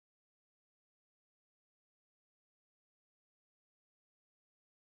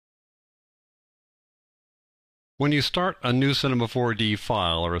When you start a new Cinema 4D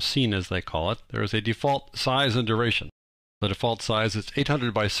file, or a scene as they call it, there is a default size and duration. The default size is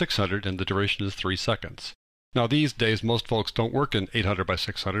 800 by 600 and the duration is 3 seconds. Now these days most folks don't work in 800 by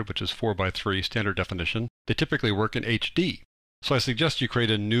 600, which is 4 by 3 standard definition. They typically work in HD. So I suggest you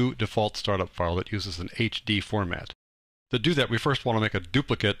create a new default startup file that uses an HD format. To do that, we first want to make a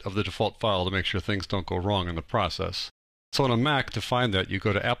duplicate of the default file to make sure things don't go wrong in the process. So on a Mac, to find that, you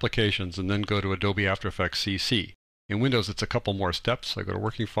go to Applications and then go to Adobe After Effects CC. In Windows, it's a couple more steps. I go to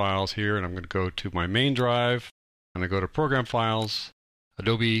Working Files here, and I'm going to go to my main drive. I'm going to go to Program Files,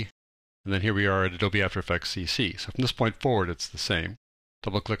 Adobe, and then here we are at Adobe After Effects CC. So from this point forward, it's the same.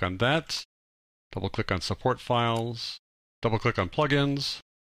 Double-click on that. Double-click on Support Files. Double-click on Plugins.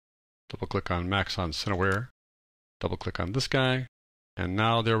 Double-click on Maxon Cineware. Double-click on this guy. And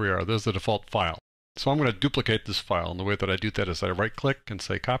now there we are. There's the default file. So I'm going to duplicate this file, and the way that I do that is I right-click and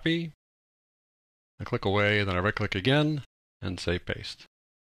say Copy. I click away, then I right-click again and say Paste.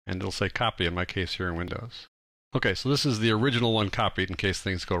 And it'll say Copy in my case here in Windows. Okay, so this is the original one copied in case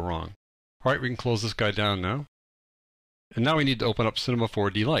things go wrong. All right, we can close this guy down now. And now we need to open up Cinema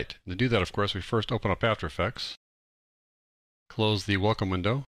 4D Lite. To do that, of course, we first open up After Effects. Close the Welcome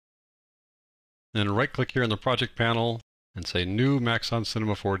window. Then right-click here in the Project panel and say New Maxon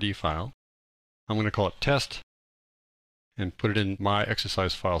Cinema 4D file. I'm going to call it Test and put it in my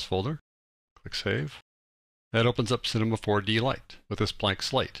Exercise Files folder. Click Save. That opens up Cinema 4D Lite with this blank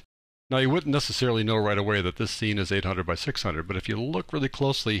slate. Now you wouldn't necessarily know right away that this scene is 800 by 600, but if you look really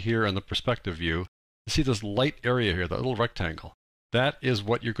closely here in the perspective view, you see this light area here, that little rectangle. That is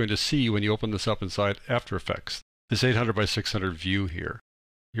what you're going to see when you open this up inside After Effects, this 800 by 600 view here.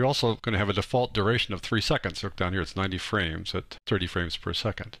 You're also going to have a default duration of 3 seconds. Look down here, it's 90 frames at 30 frames per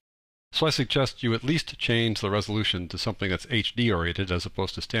second. So I suggest you at least change the resolution to something that's HD oriented as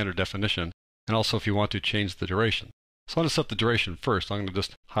opposed to standard definition, and also if you want to change the duration. So I'm going to set the duration first. I'm going to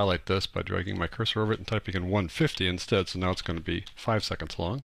just highlight this by dragging my cursor over it and typing in 150 instead, so now it's going to be 5 seconds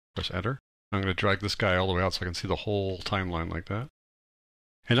long. Press Enter. I'm going to drag this guy all the way out so I can see the whole timeline like that.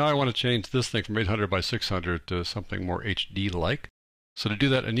 And now I want to change this thing from 800 by 600 to something more HD-like. So to do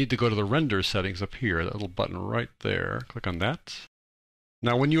that, I need to go to the render settings up here, that little button right there. Click on that.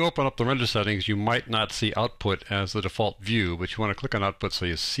 Now when you open up the render settings, you might not see output as the default view, but you want to click on output so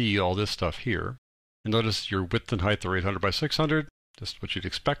you see all this stuff here. And notice your width and height are 800 by 600, just what you'd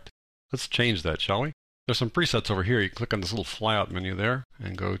expect. Let's change that, shall we? There's some presets over here. You click on this little flyout menu there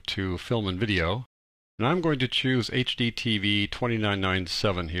and go to Film and Video. And I'm going to choose HD TV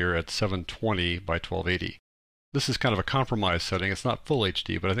 2997 here at 720 by 1280. This is kind of a compromise setting. It's not full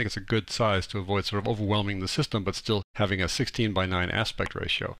HD, but I think it's a good size to avoid sort of overwhelming the system, but still having a 16 by 9 aspect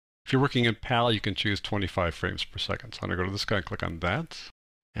ratio. If you're working in PAL, you can choose 25 frames per second. So I'm going to go to this guy and click on that.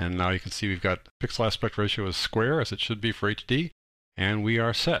 And now you can see we've got pixel aspect ratio is square, as it should be for HD. And we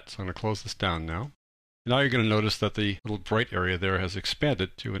are set. So I'm going to close this down now. Now you're going to notice that the little bright area there has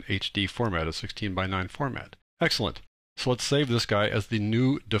expanded to an HD format, a 16 by 9 format. Excellent. So let's save this guy as the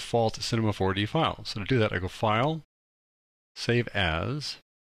new default Cinema 4D file. So to do that, I go File, Save As,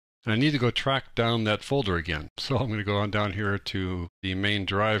 and I need to go track down that folder again. So I'm going to go on down here to the main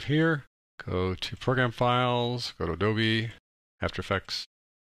drive here, go to Program Files, go to Adobe, After Effects,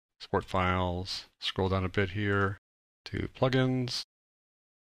 Support Files, scroll down a bit here to Plugins,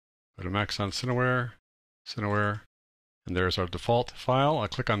 go to Maxon Cineware, and there's our default file. I'll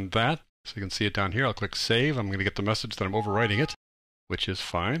click on that. So you can see it down here. I'll click Save. I'm going to get the message that I'm overwriting it, which is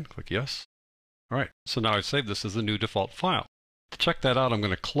fine. Click Yes. All right, so now I've saved this as the new default file. To check that out, I'm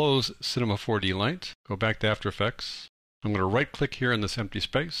going to close Cinema 4D Lite, go back to After Effects. I'm going to right-click here in this empty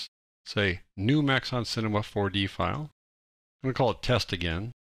space, say New Maxon Cinema 4D file. I'm going to call it Test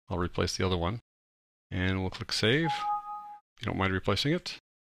again. I'll replace the other one. And we'll click Save, if you don't mind replacing it.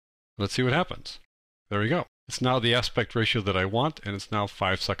 Let's see what happens. There we go. It's now the aspect ratio that I want, and it's now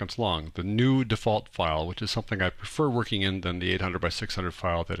 5 seconds long. The new default file, which is something I prefer working in than the 800 by 600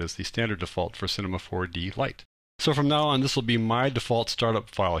 file that is the standard default for Cinema 4D Lite. So from now on, this will be my default startup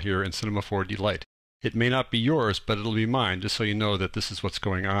file here in Cinema 4D Lite. It may not be yours, but it'll be mine, just so you know that this is what's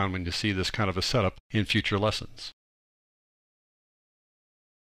going on when you see this kind of a setup in future lessons.